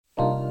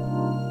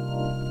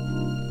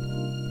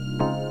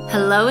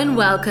Hello and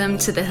welcome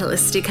to the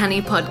Holistic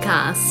Honey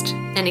Podcast,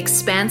 an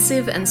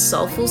expansive and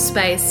soulful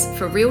space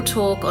for real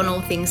talk on all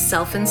things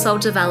self and soul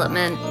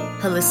development,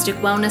 holistic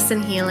wellness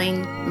and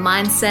healing,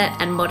 mindset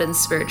and modern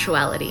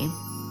spirituality.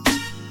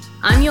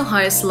 I'm your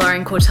host,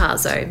 Lauren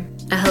Cortazzo,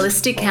 a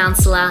holistic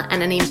counselor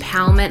and an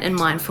empowerment and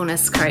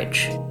mindfulness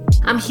coach.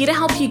 I'm here to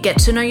help you get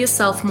to know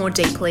yourself more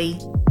deeply,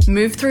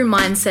 move through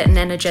mindset and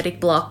energetic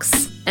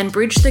blocks, and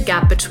bridge the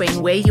gap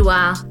between where you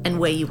are and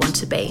where you want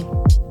to be.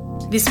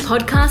 This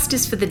podcast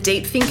is for the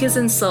deep thinkers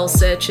and soul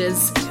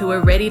searchers who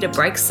are ready to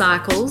break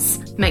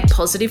cycles, make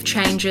positive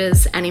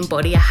changes, and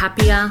embody a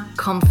happier,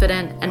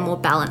 confident, and more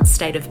balanced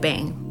state of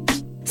being.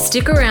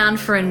 Stick around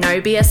for a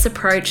no BS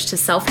approach to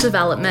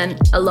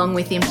self-development, along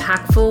with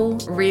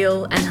impactful,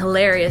 real, and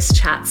hilarious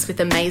chats with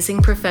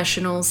amazing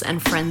professionals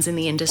and friends in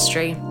the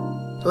industry.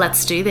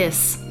 Let's do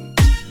this.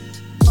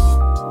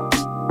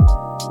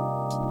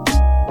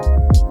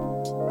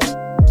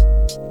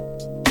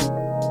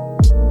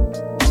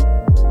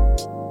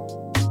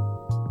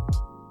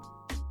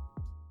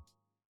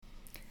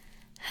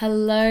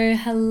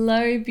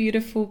 Hello,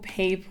 beautiful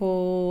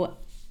people.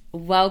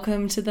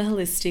 Welcome to the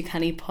Holistic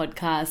Honey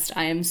Podcast.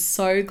 I am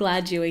so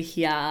glad you are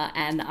here,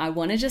 and I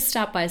want to just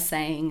start by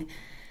saying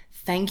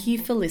thank you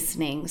for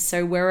listening.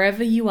 So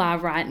wherever you are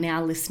right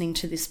now listening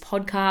to this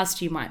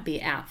podcast, you might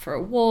be out for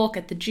a walk,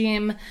 at the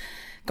gym,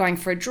 going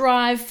for a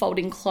drive,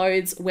 folding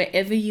clothes,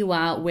 wherever you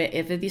are,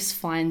 wherever this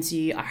finds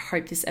you. I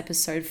hope this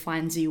episode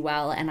finds you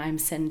well, and I'm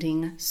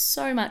sending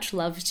so much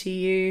love to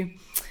you.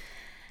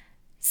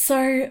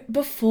 So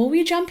before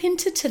we jump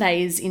into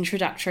today's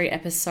introductory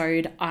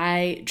episode,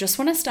 I just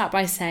want to start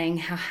by saying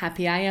how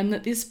happy I am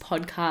that this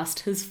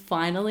podcast has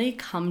finally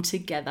come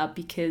together,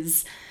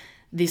 because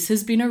this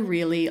has been a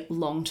really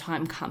long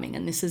time coming,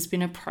 and this has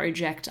been a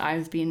project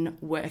I've been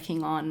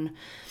working on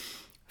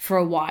for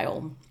a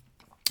while.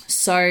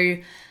 So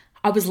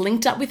I was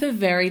linked up with a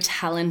very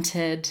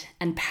talented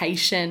and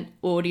patient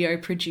audio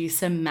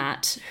producer,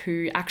 Matt,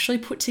 who actually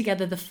put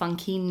together the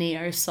funky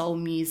neo soul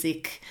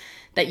music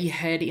that you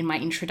heard in my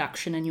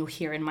introduction and you'll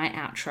hear in my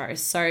outro.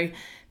 So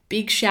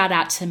big shout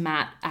out to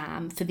Matt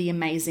for the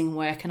amazing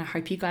work, and I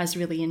hope you guys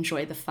really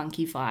enjoy the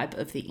funky vibe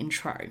of the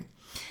intro.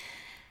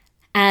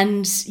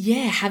 And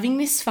yeah, having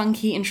this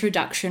funky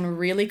introduction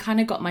really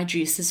kind of got my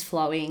juices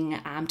flowing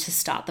to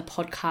start the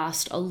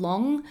podcast,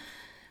 along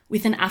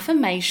with an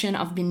affirmation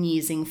I've been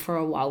using for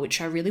a while, which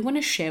I really want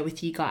to share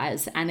with you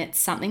guys. And it's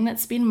something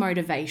that's been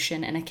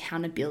motivation and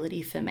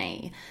accountability for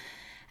me.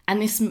 And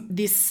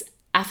this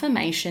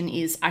affirmation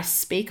is, I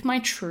speak my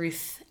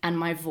truth and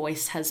my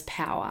voice has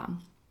power.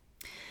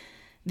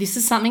 This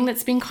is something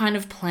that's been kind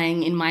of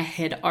playing in my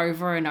head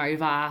over and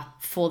over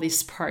for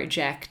this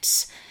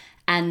project.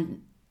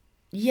 And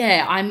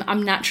yeah,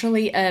 I'm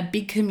naturally a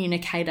big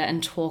communicator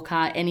and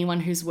talker. Anyone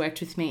who's worked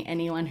with me,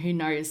 anyone who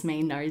knows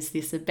me knows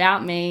this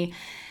about me.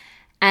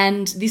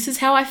 And this is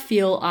how I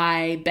feel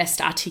I best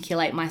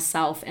articulate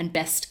myself and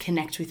best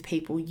connect with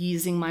people,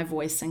 using my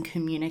voice and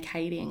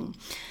communicating.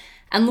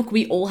 And look,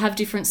 we all have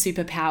different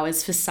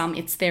superpowers. For some,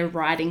 it's their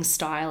writing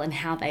style and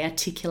how they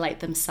articulate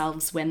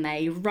themselves when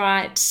they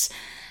write.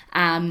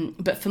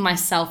 But for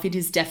myself, it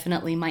is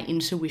definitely my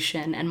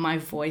intuition and my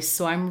voice.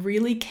 So I'm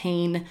really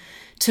keen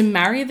to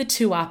marry the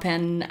two up.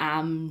 And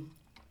I'm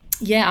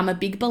a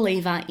big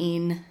believer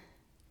in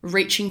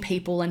reaching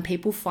people and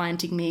people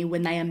finding me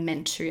when they are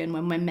meant to and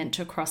when we're meant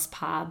to cross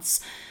paths.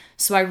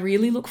 So I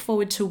really look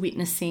forward to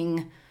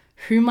witnessing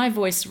who my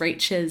voice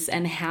reaches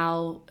and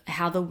how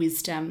the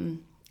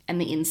wisdom and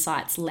the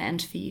insights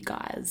land for you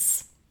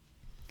guys.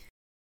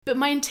 But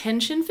my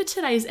intention for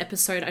today's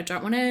episode, I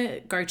don't want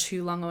to go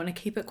too long. I want to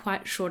keep it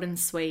quite short and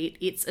sweet.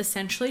 It's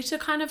essentially to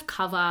kind of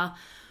cover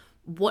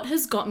what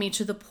has got me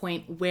to the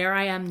point where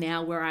I am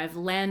now, where I've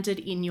landed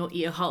in your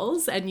ear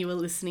holes and you are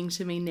listening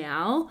to me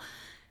now.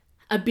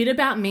 A bit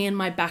about me and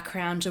my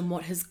background and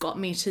what has got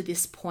me to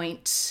this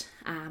point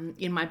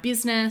in my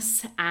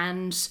business,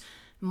 and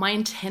my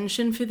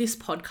intention for this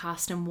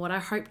podcast and what I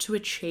hope to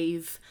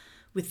achieve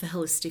with the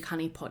Holistic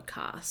Honey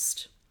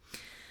Podcast.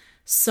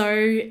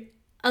 So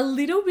a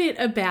little bit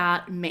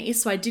about me.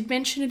 So I did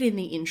mention it in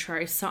the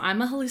intro. So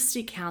I'm a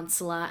holistic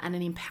counselor and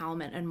an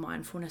empowerment and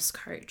mindfulness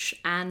coach.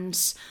 And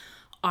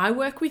I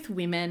work with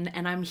women,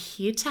 and I'm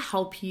here to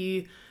help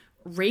you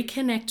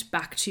reconnect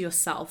back to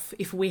yourself.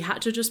 If we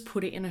had to just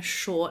put it in a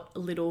short,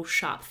 little,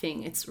 sharp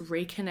thing, it's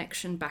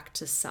reconnection back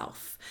to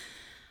self.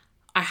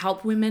 I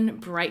help women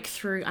break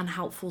through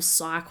unhelpful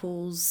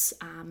cycles,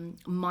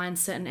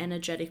 mindset and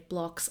energetic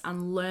blocks,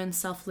 unlearn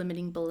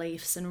self-limiting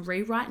beliefs, and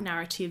rewrite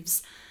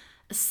narratives,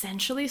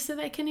 essentially so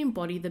they can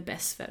embody the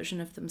best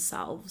version of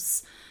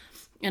themselves.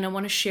 And I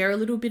want to share a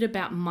little bit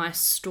about my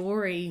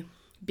story,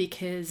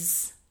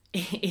 because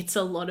it's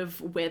a lot of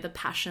where the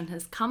passion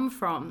has come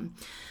from.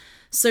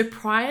 So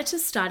prior to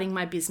starting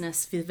my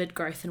business, Vivid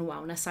Growth and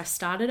Wellness, I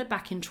started it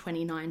back in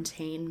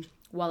 2019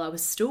 while I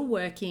was still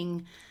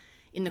working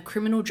in the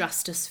criminal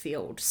justice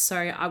field. So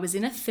I was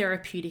in a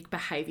therapeutic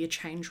behavior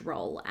change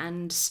role,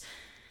 and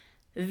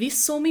This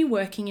saw me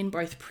working in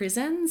both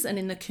prisons and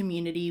in the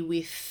community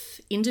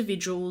with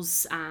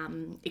individuals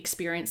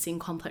experiencing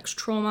complex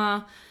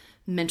trauma,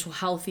 mental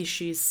health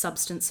issues,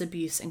 substance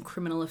abuse, and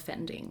criminal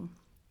offending.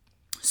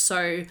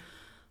 So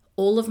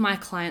all of my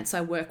clients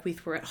I work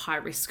with were at high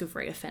risk of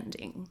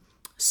reoffending.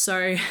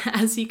 So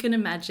as you can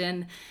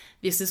imagine,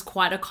 this is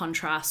quite a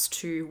contrast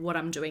to what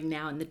I'm doing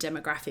now in the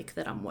demographic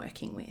that I'm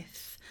working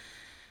with.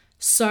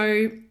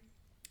 So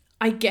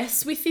I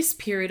guess with this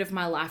period of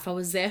my life, I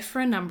was there for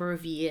a number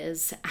of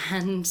years,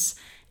 and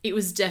it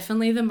was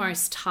definitely the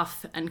most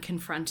tough and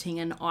confronting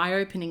and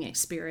eye-opening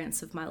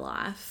experience of my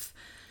life.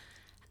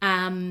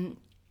 And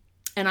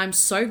I'm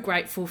so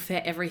grateful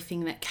for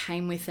everything that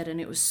came with it, and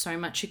it was so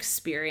much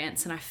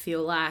experience, and I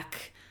feel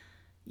like,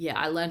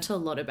 I learned a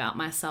lot about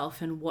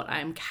myself and what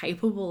I'm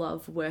capable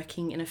of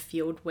working in a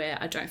field where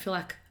I don't feel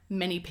like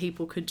many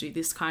people could do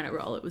this kind of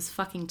role. It was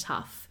fucking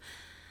tough.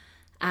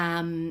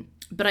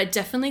 But I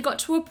definitely got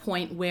to a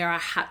point where I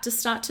had to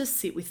start to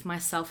sit with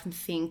myself and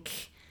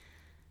think,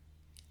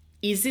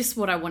 is this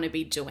what I want to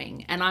be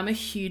doing? And I'm a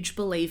huge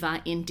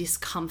believer in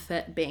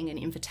discomfort being an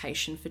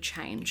invitation for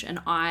change. And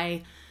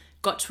I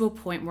got to a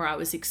point where I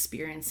was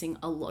experiencing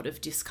a lot of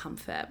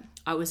discomfort.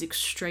 I was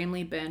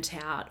extremely burnt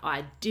out.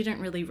 I didn't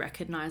really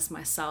recognize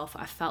myself.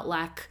 I felt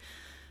like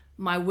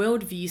my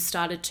worldview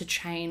started to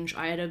change.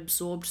 I had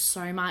absorbed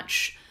so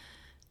much,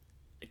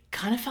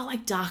 kind of felt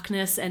like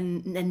darkness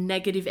and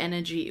negative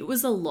energy. It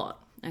was a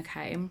lot,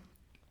 okay?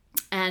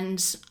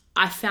 And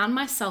I found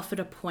myself at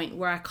a point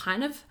where I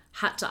kind of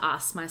had to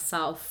ask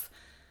myself,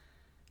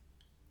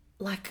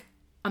 like,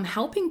 I'm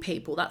helping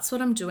people. That's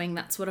what I'm doing.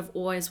 That's what I've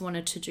always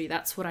wanted to do.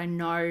 That's what I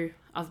know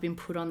I've been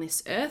put on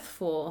this earth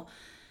for.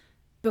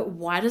 But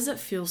why does it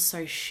feel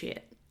so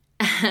shit?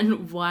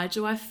 And why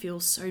do I feel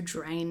so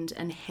drained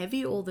and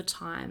heavy all the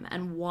time?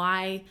 And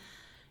why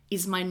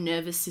is my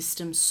nervous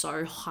system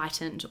so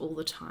heightened all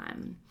the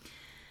time?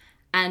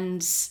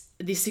 And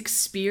this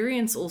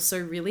experience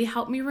also really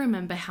helped me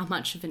remember how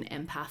much of an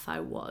empath I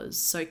was.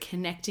 So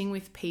connecting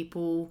with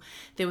people,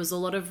 there was a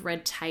lot of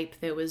red tape,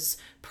 there was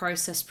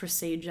process,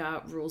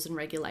 procedure, rules and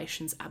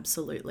regulations,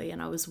 absolutely.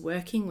 And I was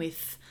working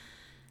with,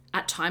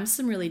 at times,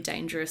 some really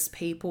dangerous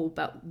people.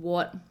 But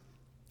what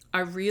I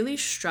really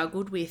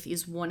struggled with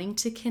is wanting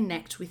to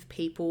connect with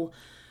people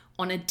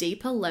on a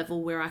deeper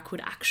level where I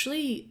could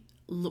actually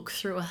look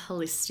through a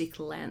holistic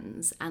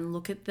lens and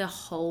look at the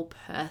whole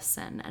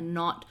person and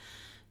not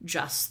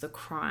just the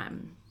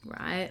crime,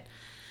 right?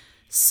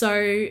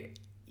 So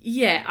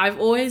I've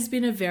always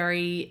been a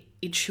very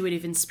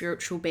intuitive and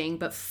spiritual being,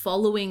 but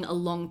following a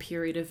long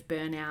period of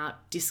burnout,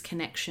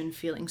 disconnection,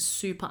 feeling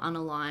super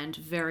unaligned,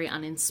 very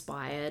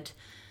uninspired,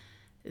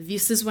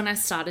 this is when I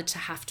started to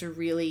have to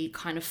really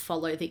kind of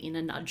follow the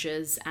inner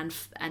nudges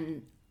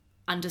and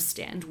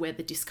understand where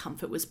the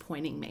discomfort was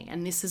pointing me.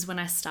 And this is when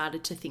I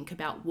started to think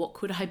about what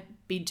could I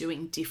be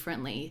doing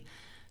differently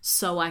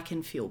so I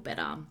can feel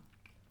better.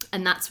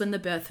 And that's when the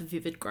birth of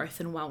Vivid Growth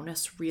and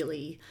Wellness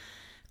really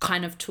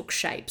kind of took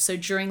shape. So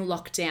during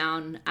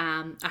lockdown,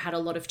 I had a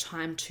lot of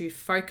time to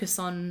focus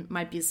on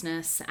my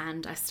business,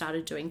 and I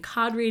started doing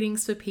card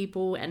readings for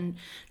people and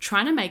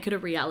trying to make it a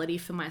reality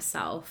for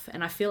myself.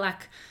 And I feel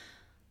like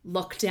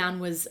lockdown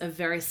was a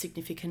very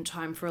significant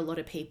time for a lot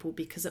of people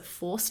because it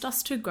forced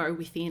us to go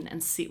within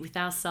and sit with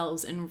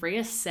ourselves and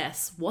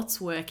reassess what's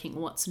working,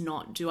 what's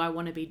not. Do I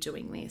want to be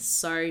doing this?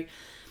 So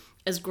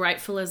as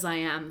grateful as I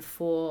am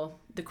for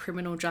the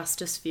criminal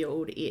justice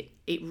field, it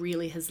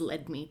really has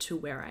led me to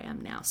where I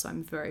am now. So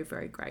I'm very,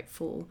 very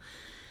grateful.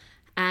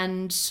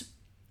 And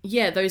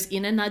those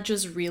inner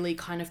nudges really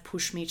kind of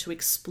push me to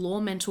explore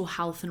mental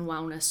health and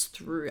wellness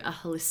through a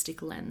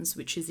holistic lens,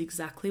 which is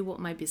exactly what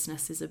my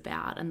business is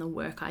about and the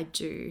work I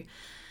do.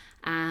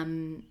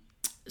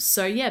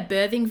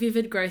 Birthing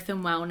Vivid Growth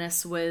and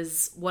Wellness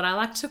was what I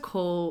like to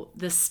call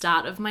the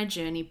start of my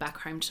journey back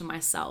home to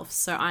myself.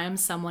 So I am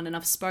someone, and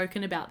I've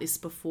spoken about this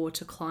before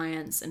to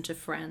clients and to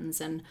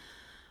friends and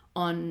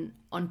on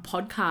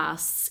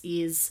podcasts,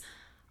 is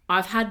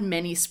I've had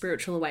many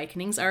spiritual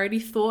awakenings. I already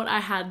thought I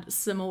had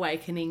some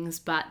awakenings,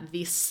 but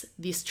this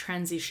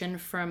transition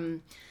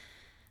from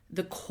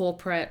the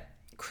corporate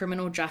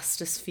criminal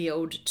justice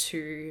field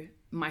to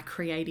my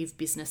creative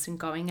business and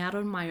going out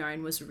on my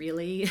own was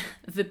really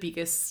the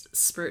biggest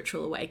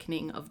spiritual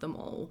awakening of them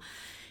all.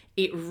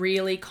 It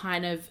really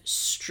kind of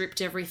stripped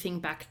everything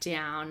back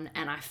down,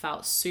 and I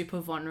felt super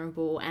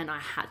vulnerable, and I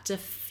had to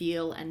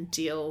feel and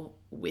deal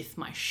with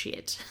my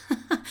shit.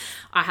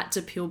 I had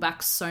to peel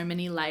back so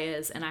many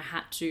layers, and I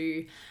had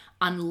to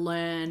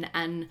unlearn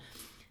and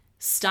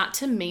start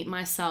to meet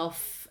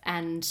myself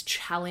and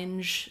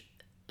challenge.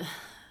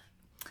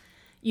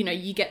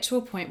 You get to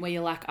a point where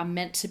you're like, I'm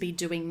meant to be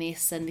doing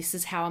this, and this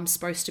is how I'm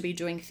supposed to be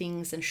doing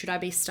things, and should I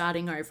be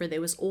starting over? There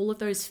was all of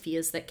those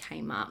fears that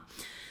came up.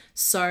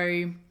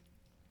 So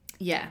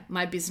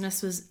my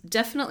business was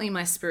definitely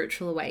my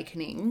spiritual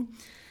awakening.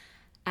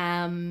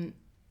 And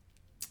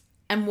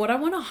what I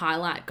want to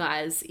highlight,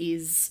 guys,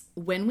 is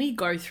when we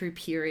go through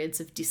periods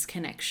of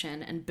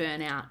disconnection and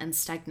burnout and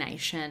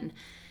stagnation,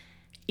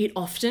 it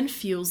often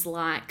feels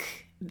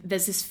like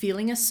there's this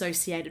feeling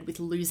associated with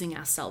losing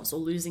ourselves or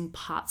losing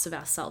parts of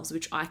ourselves,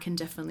 which I can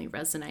definitely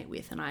resonate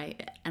with. And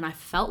I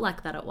felt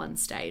like that at one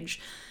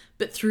stage.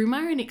 But through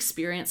my own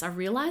experience, I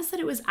realized that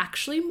it was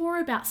actually more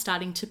about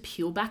starting to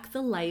peel back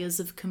the layers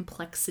of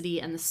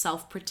complexity and the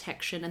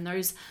self-protection and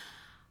those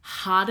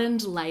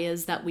hardened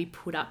layers that we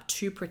put up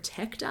to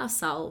protect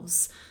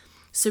ourselves,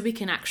 so we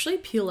can actually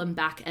peel them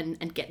back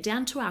and get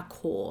down to our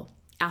core,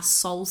 our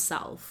soul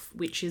self,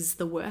 which is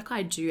the work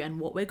I do and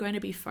what we're going to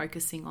be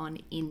focusing on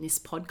in this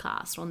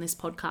podcast. On this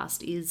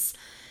podcast is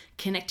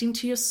connecting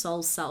to your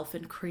soul self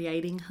and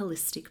creating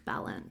holistic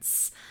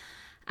balance.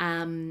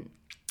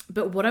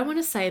 But what I want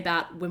to say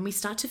about when we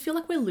start to feel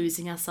like we're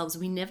losing ourselves,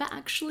 we never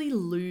actually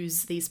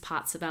lose these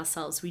parts of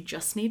ourselves. We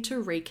just need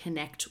to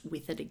reconnect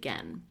with it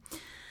again.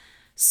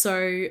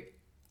 So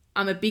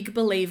I'm a big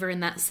believer in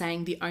that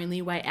saying, the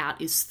only way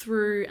out is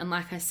through. And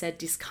like I said,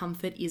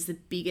 discomfort is the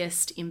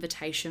biggest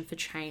invitation for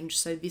change.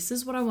 So this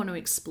is what I want to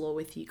explore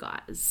with you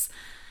guys.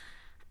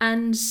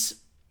 And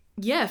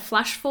yeah,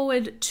 flash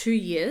forward 2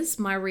 years,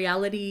 my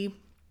reality,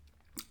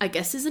 I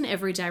guess, is an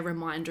everyday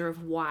reminder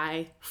of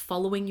why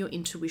following your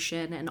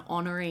intuition and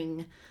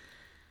honoring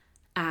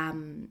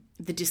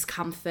the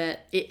discomfort,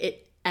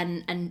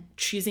 and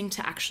choosing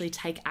to actually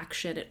take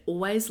action, it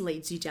always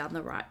leads you down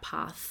the right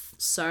path.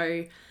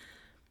 So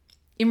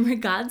in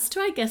regards to,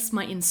 I guess,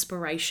 my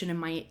inspiration and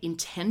my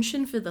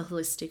intention for the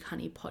Holistic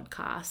Honey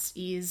podcast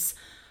is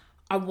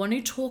I want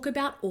to talk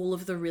about all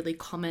of the really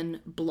common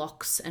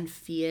blocks and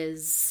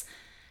fears,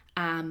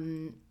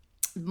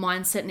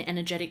 mindset and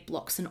energetic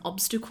blocks and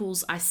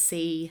obstacles I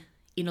see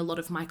in a lot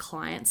of my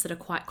clients that are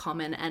quite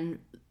common, and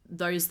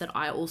those that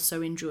I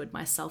also endured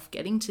myself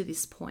getting to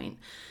this point.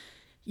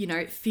 You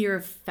know, fear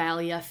of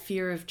failure,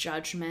 fear of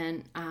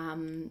judgment,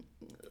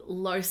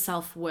 low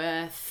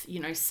self-worth,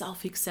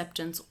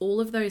 self-acceptance, all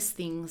of those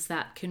things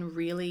that can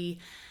really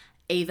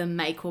either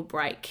make or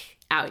break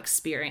our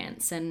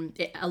experience. And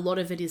a lot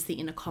of it is the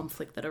inner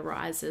conflict that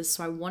arises.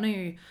 So I want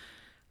to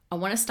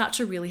start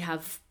to really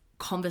have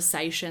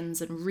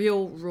conversations and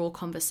real raw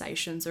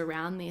conversations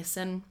around this.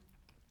 And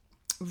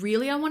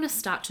really, I want to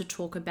start to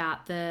talk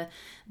about the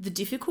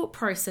difficult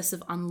process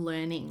of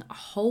unlearning a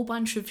whole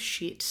bunch of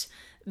shit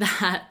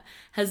that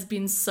has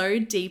been so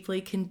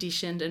deeply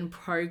conditioned and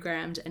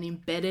programmed and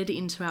embedded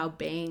into our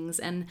beings.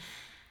 And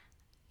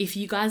if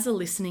you guys are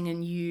listening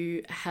and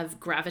you have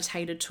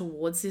gravitated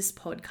towards this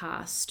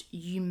podcast,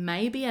 you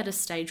may be at a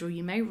stage, or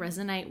you may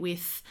resonate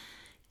with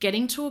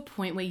getting to a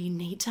point where you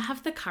need to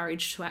have the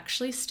courage to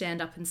actually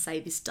stand up and say,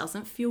 this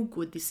doesn't feel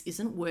good. This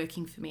isn't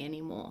working for me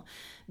anymore.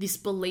 This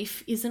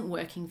belief isn't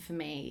working for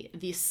me.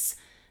 This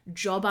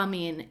job I'm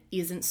in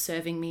isn't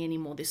serving me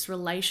anymore. This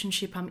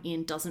relationship I'm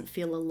in doesn't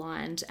feel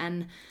aligned.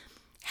 And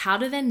how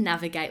to then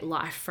navigate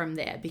life from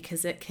there,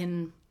 because it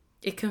can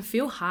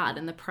feel hard,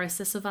 and the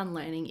process of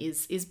unlearning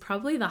is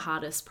probably the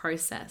hardest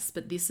process.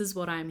 But this is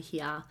what I'm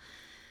here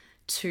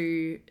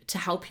to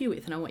help you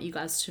with, and I want you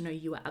guys to know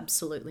you are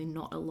absolutely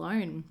not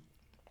alone.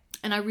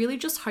 And I really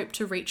just hope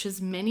to reach as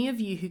many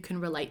of you who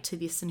can relate to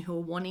this and who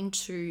are wanting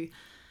to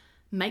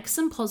make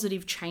some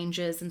positive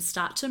changes and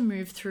start to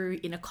move through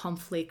inner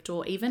conflict,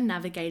 or even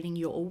navigating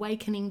your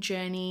awakening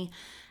journey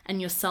and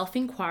your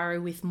self-inquiry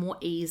with more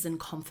ease and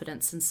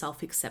confidence and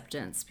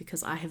self-acceptance,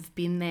 because I have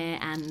been there,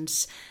 and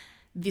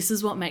this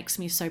is what makes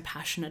me so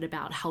passionate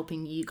about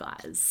helping you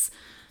guys.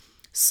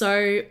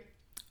 So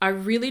I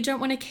really don't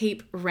want to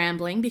keep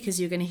rambling, because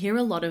you're going to hear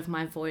a lot of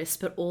my voice,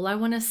 but all I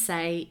want to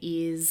say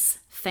is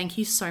thank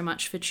you so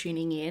much for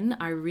tuning in.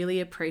 I really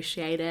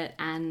appreciate it,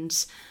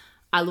 and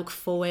I look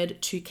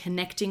forward to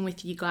connecting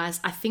with you guys.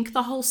 I think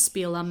the whole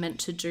spiel I'm meant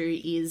to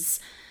do is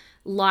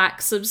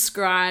like,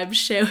 subscribe,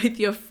 share with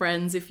your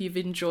friends if you've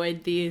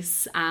enjoyed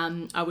this.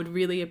 I would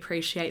really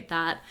appreciate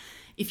that.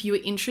 If you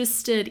are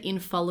interested in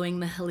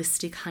following the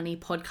Holistic Honey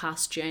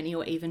podcast journey,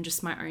 or even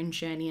just my own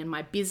journey and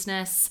my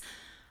business,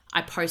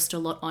 I post a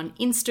lot on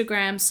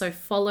Instagram. So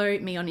follow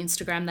me on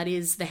Instagram.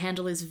 The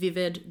handle is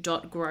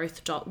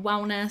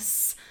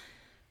vivid.growth.wellness.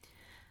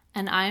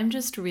 And I am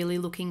just really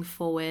looking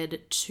forward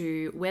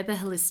to where the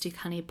Holistic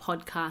Honey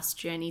podcast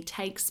journey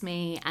takes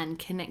me, and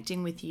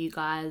connecting with you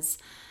guys,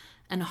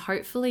 and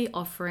hopefully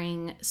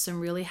offering some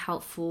really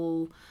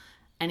helpful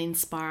and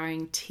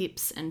inspiring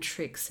tips and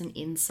tricks and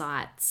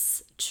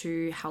insights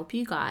to help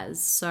you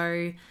guys.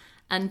 So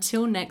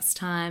until next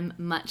time,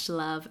 much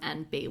love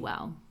and be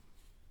well.